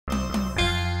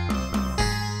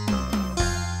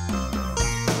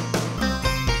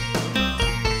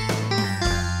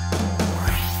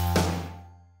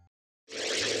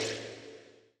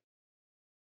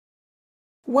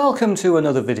Welcome to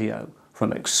another video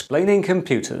from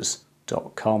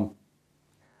explainingcomputers.com.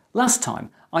 Last time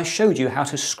I showed you how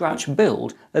to scratch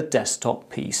build a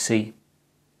desktop PC.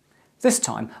 This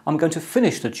time I'm going to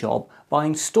finish the job by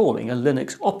installing a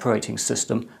Linux operating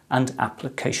system and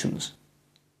applications.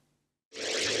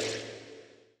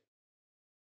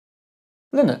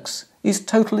 Linux is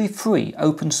totally free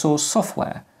open source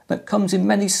software that comes in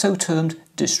many so-termed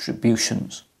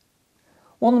distributions.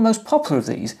 One of the most popular of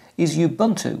these is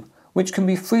Ubuntu, which can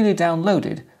be freely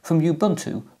downloaded from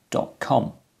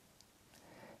ubuntu.com.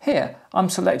 Here I'm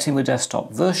selecting the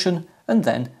desktop version and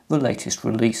then the latest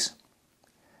release.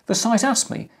 The site asks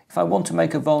me if I want to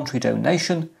make a voluntary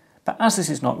donation, but as this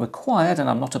is not required and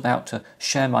I'm not about to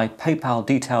share my PayPal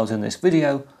details in this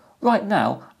video, right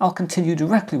now I'll continue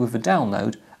directly with the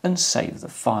download and save the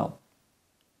file.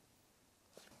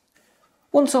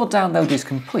 Once our download is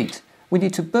complete, we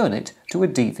need to burn it to a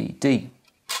DVD.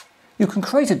 You can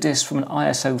create a disk from an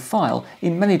ISO file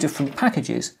in many different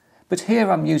packages, but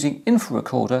here I'm using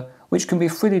InfoRecorder, which can be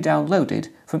freely downloaded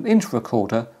from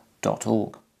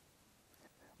inforecorder.org.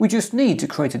 We just need to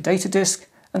create a data disk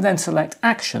and then select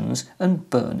Actions and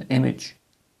Burn Image.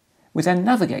 We then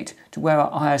navigate to where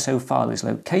our ISO file is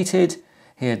located,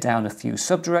 here down a few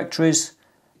subdirectories,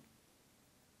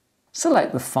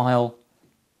 select the file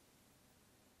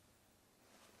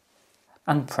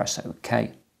and press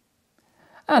OK.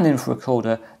 And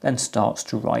InfoRecorder then starts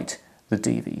to write the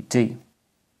DVD.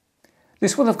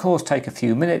 This will of course take a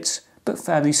few minutes, but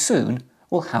fairly soon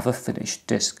we'll have a finished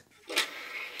disk.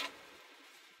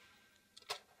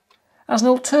 As an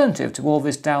alternative to all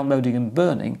this downloading and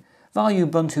burning, via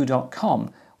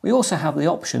Ubuntu.com we also have the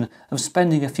option of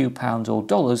spending a few pounds or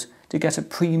dollars to get a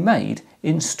pre-made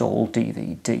install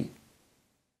DVD.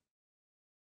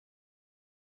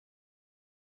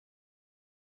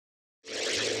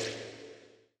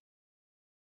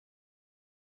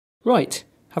 Right,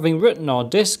 having written our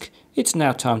disk, it's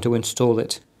now time to install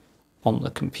it on the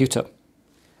computer.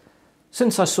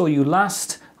 Since I saw you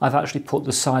last, I've actually put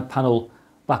the side panel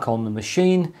back on the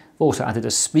machine. I've also added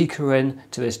a speaker in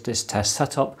to this disk test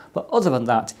setup, but other than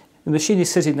that, the machine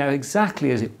is sitting there exactly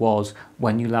as it was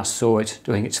when you last saw it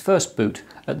doing its first boot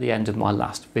at the end of my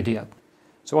last video.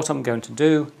 So what I'm going to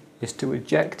do is to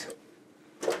eject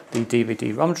the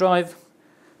DVD ROM drive,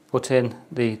 put in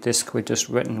the disk we've just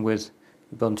written with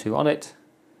Ubuntu on it,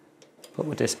 put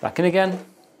the disk back in again,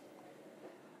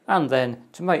 and then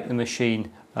to make the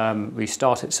machine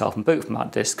restart itself and boot from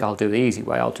that disk, I'll do the easy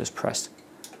way. I'll just press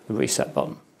the reset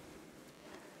button.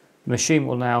 The machine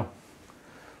will now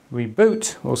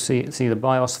reboot. We'll see the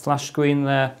BIOS flash screen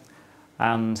there,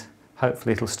 and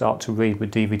hopefully it'll start to read the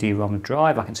DVD-ROM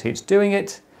drive. I can see it's doing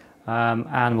it,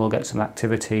 and we'll get some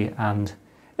activity, and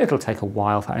it'll take a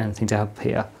while for anything to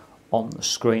appear on the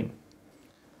screen.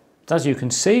 But as you can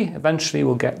see, eventually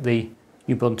we'll get the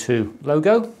Ubuntu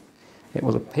logo. It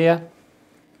will appear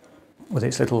with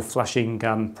its little flashing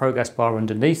progress bar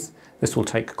underneath. This will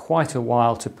take quite a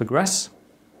while to progress,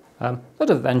 but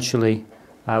eventually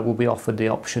we'll be offered the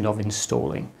option of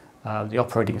installing the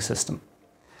operating system.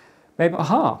 Maybe,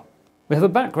 aha, we have a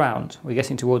background. We're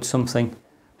getting towards something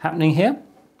happening here.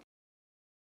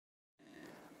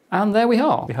 And there we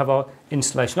are. We have our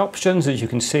installation options. As you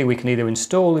can see, we can either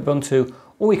install Ubuntu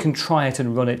or we can try it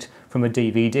and run it from a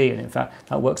DVD. And in fact,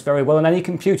 that works very well on any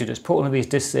computer. Just put one of these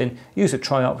disks in, use the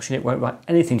try option. It won't write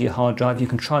anything to your hard drive. You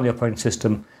can try the operating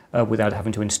system without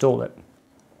having to install it.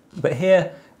 But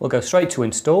here, we'll go straight to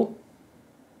install.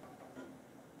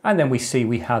 And then we see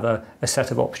we have a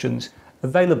set of options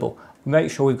available.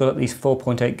 Make sure we've got at least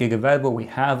 4.8 gig available. We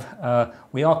have.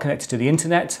 We are connected to the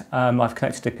internet. I've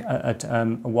connected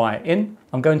a wire in.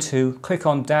 I'm going to click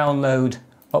on download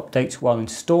updates while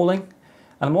installing.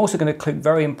 And I'm also going to click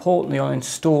very importantly on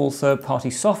install third-party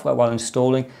software while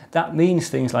installing. That means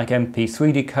things like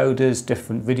MP3 decoders,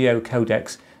 different video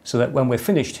codecs, so that when we're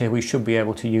finished here we should be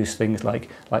able to use things like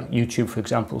YouTube, for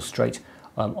example, straight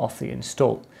off the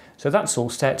install. So that's all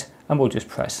set, and we'll just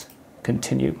press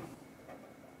continue.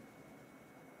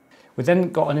 We've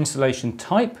then got an installation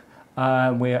type.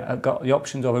 We've got the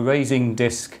options of erasing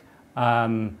disk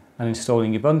and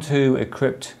installing Ubuntu,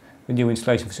 encrypt the new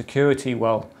installation for security.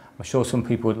 Well, I'm sure some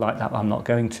people would like that, but I'm not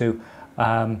going to.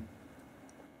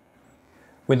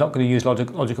 We're not going to use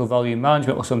logical volume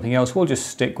management or something else. We'll just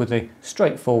stick with the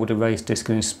straightforward erase disk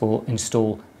and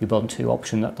install Ubuntu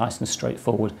option. That's nice and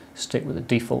straightforward. Stick with the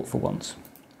default for once.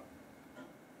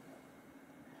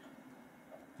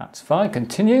 That's fine.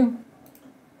 Continue.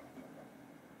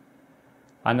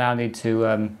 I now need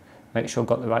to make sure I've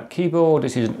got the right keyboard.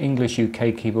 This is an English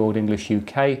UK keyboard, English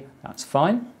UK. That's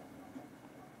fine.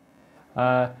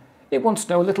 it wants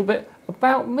to know a little bit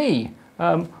about me.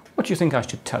 What do you think I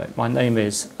should tell it? My name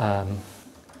is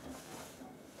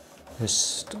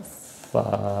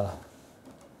Christopher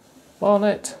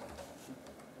Barnett,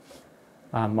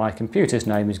 and my computer's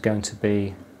name is going to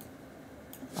be,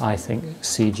 I think,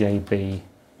 CJB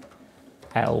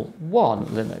L1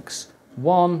 Linux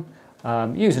 1.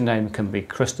 Username can be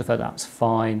Christopher, that's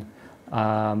fine.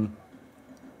 I'm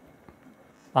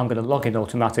going to log in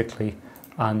automatically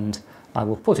and I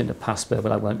will put in the password,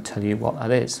 but I won't tell you what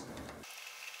that is.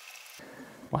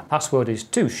 My password is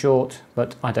too short,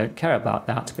 but I don't care about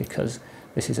that because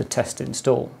this is a test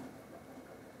install.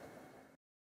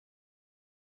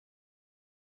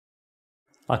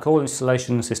 Like all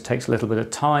installations, this takes a little bit of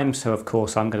time, so of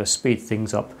course I'm going to speed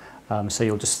things up, so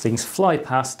you'll just things fly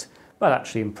past, but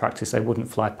actually in practice they wouldn't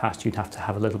fly past. You'd have to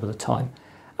have a little bit of time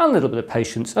and a little bit of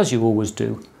patience, as you always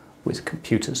do with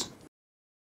computers.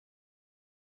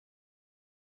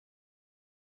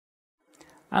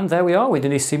 And there we are, we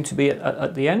nearly seem to be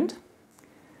at the end.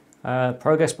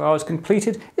 Progress bar is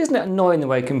completed. Isn't it annoying the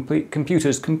way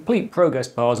computers complete progress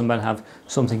bars and then have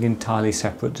something entirely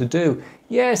separate to do?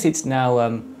 Yes, it's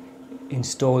now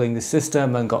installing the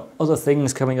system and got other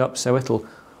things coming up, so it'll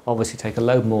obviously take a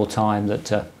load more time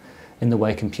that in the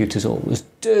way computers always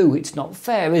do. It's not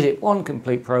fair, is it? One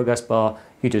complete progress bar,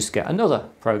 you just get another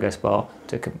progress bar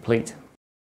to complete.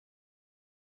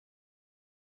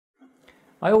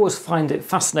 I always find it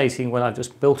fascinating when I've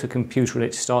just built a computer and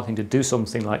it's starting to do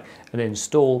something like an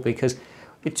install, because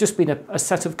it's just been a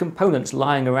set of components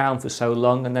lying around for so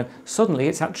long, and then suddenly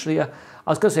it's actually I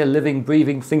was going to say a living,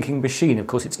 breathing, thinking machine. Of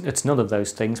course, it's none of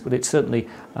those things, but it's certainly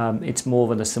it's more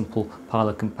than a simple pile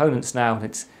of components now, and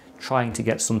it's trying to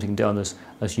get something done,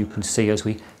 as you can see as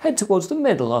we head towards the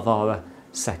middle of our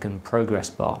second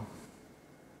progress bar.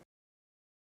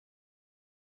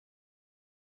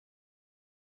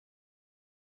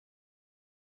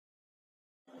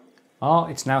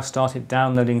 It's now started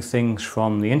downloading things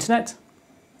from the internet.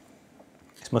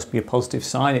 This must be a positive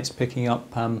sign. It's picking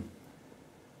up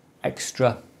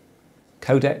extra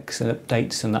codecs and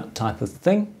updates and that type of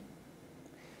thing.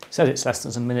 It says it's less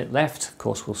than a minute left. Of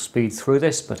course, we'll speed through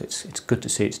this, but it's good to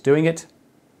see it's doing it.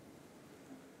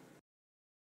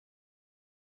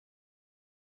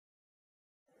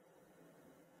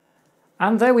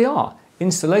 And there we are.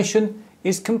 Installation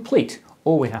is complete.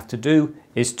 All we have to do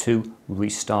is to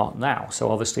restart now.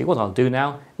 So obviously what I'll do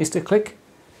now is to click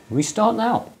Restart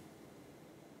Now.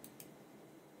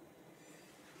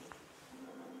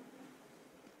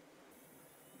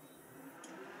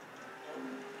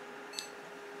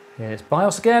 Here's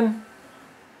BIOS again.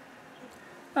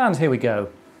 And here we go.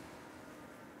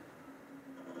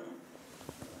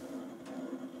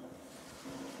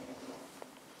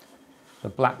 The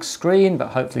black screen, but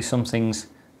hopefully something's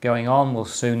going on. We'll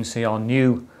soon see our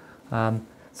new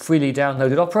freely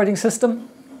downloaded operating system.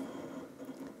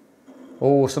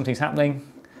 Oh, something's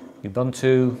happening.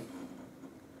 Ubuntu.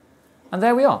 And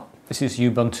there we are. This is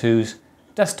Ubuntu's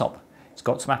desktop. It's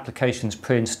got some applications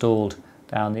pre-installed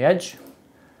down the edge.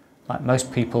 Like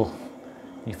most people,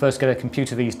 when you first get a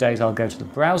computer these days, I'll go to the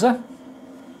browser. A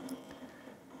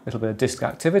little bit of disk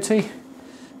activity.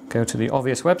 Go to the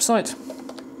obvious website.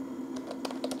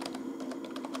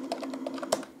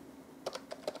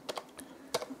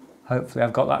 Hopefully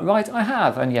I've got that right. I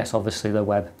have, and yes, obviously the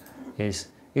web is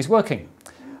working.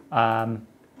 We'll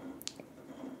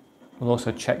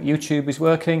also check YouTube is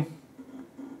working.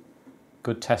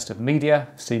 Good test of media,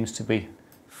 seems to be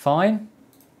fine.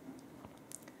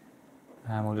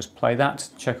 And we'll just play that,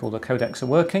 check all the codecs are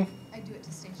working. I do it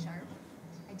to stay sharp.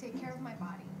 I take care of my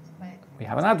body, but... We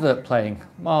have an advert playing,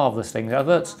 marvellous things,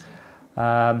 adverts.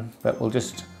 But we'll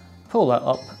just pull that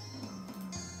up.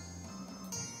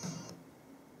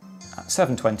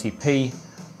 720p,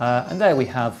 and there we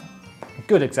have a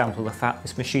good example of the fact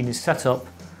this machine is set up,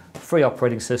 free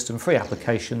operating system, free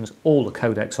applications, all the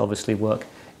codecs obviously work,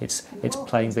 it's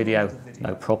playing video,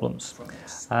 no problems.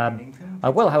 I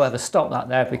will however stop that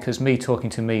there because me talking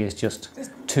to me is just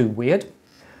too weird.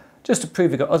 Just to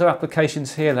prove we've got other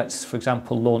applications here, let's for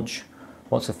example launch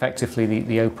what's effectively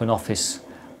the OpenOffice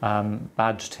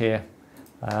badged here.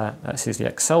 This is the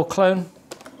Excel clone.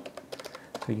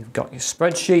 So you've got your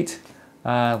spreadsheet,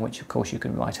 which of course you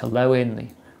can write hello in, the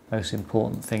most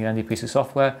important thing in any piece of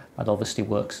software. That obviously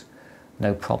works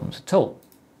no problems at all.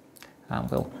 And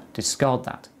we'll discard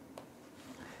that.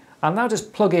 And now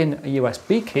just plug in a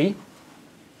USB key.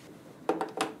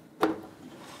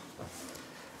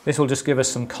 This will just give us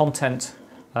some content.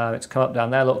 It's come up down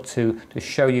there, look, to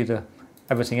show you that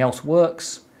everything else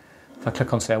works. If I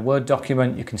click on, say, a Word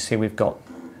document, you can see we've got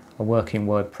a working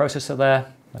word processor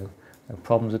there. No no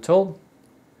problems at all.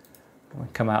 We'll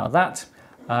come out of that.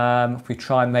 If we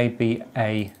try maybe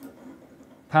a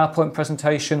PowerPoint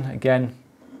presentation, again,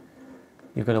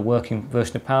 you've got a working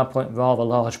version of PowerPoint, rather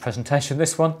large presentation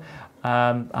this one,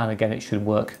 and again it should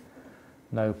work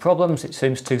no problems, it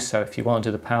seems to. So if you want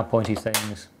to do the PowerPointy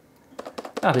things,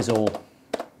 that is all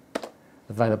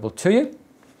available to you.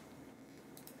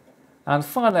 And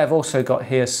finally, I've also got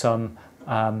here some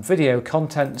video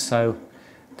content. So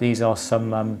these are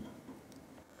some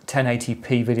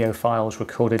 1080p video files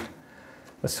recorded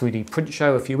a 3D print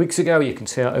show a few weeks ago. You can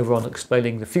see it over on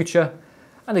Explaining the Future.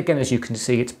 And again, as you can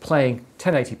see, it's playing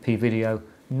 1080p video,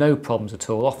 no problems at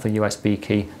all, off the USB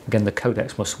key. Again, the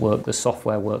codecs must work, the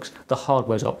software works, the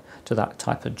hardware's up to that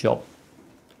type of job.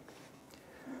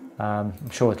 I'm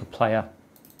sure it'll play a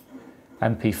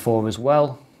MP4 as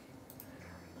well.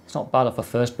 It's not bad off a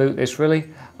first boot, this really.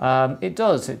 It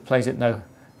does, it plays it no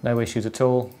issues at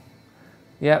all.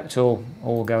 Yeah, it's all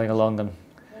going along,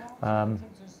 and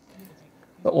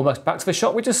almost back to the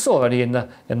shot we just saw only in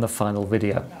the final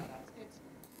video.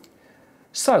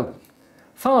 So,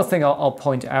 final thing I'll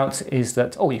point out is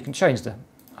that, you can change the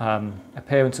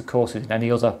appearance, of course, in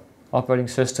any other operating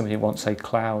system. If you want, say,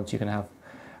 clouds, you can have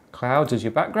clouds as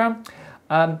your background.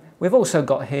 We've also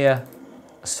got here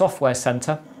a software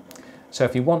center. So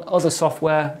if you want other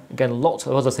software, again, lots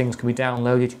of other things can be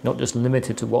downloaded, not just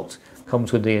limited to what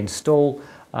comes with the install.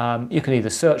 You can either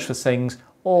search for things,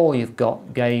 or you've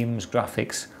got games,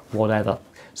 graphics, whatever.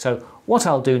 So what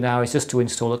I'll do now is just to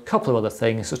install a couple of other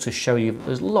things, just to show you that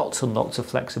there's lots and lots of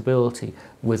flexibility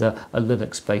with a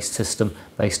Linux-based system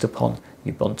based upon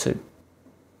Ubuntu.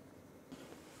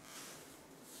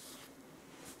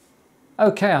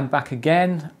 Okay, I'm back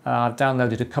again. I've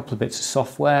downloaded a couple of bits of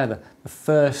software. The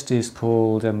first is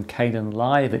called Kdenlive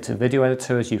Live. It's a video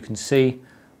editor, as you can see,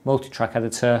 multi-track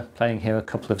editor, playing here a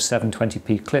couple of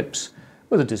 720p clips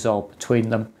with a dissolve between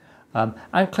them,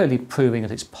 and clearly proving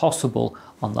that it's possible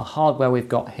on the hardware we've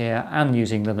got here and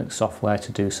using Linux software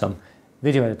to do some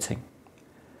video editing.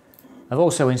 I've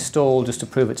also installed, just to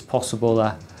prove it's possible,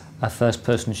 a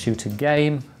first-person shooter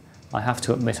game. I have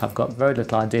to admit I've got very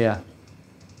little idea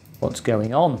what's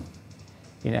going on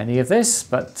in any of this,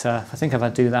 but I think if I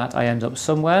do that I end up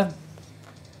somewhere.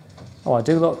 Oh, I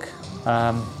do look.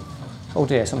 Oh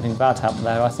dear, something bad happened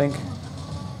there, I think.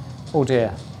 Oh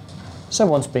dear,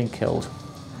 someone's been killed.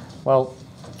 Well,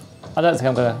 I don't think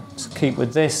I'm going to keep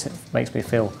with this. It makes me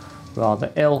feel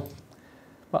rather ill.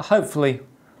 But hopefully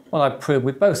what I've proved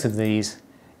with both of these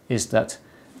is that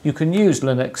you can use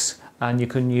Linux and you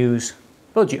can use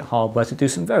budget hardware to do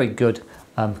some very good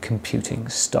computing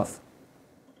stuff.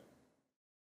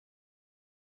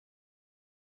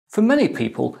 For many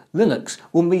people, Linux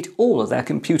will meet all of their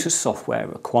computer software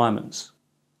requirements.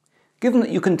 Given that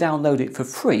you can download it for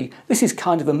free, this is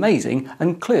kind of amazing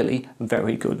and clearly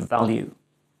very good value.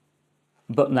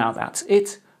 But now that's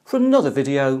it for another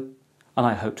video, and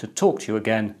I hope to talk to you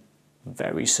again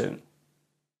very soon.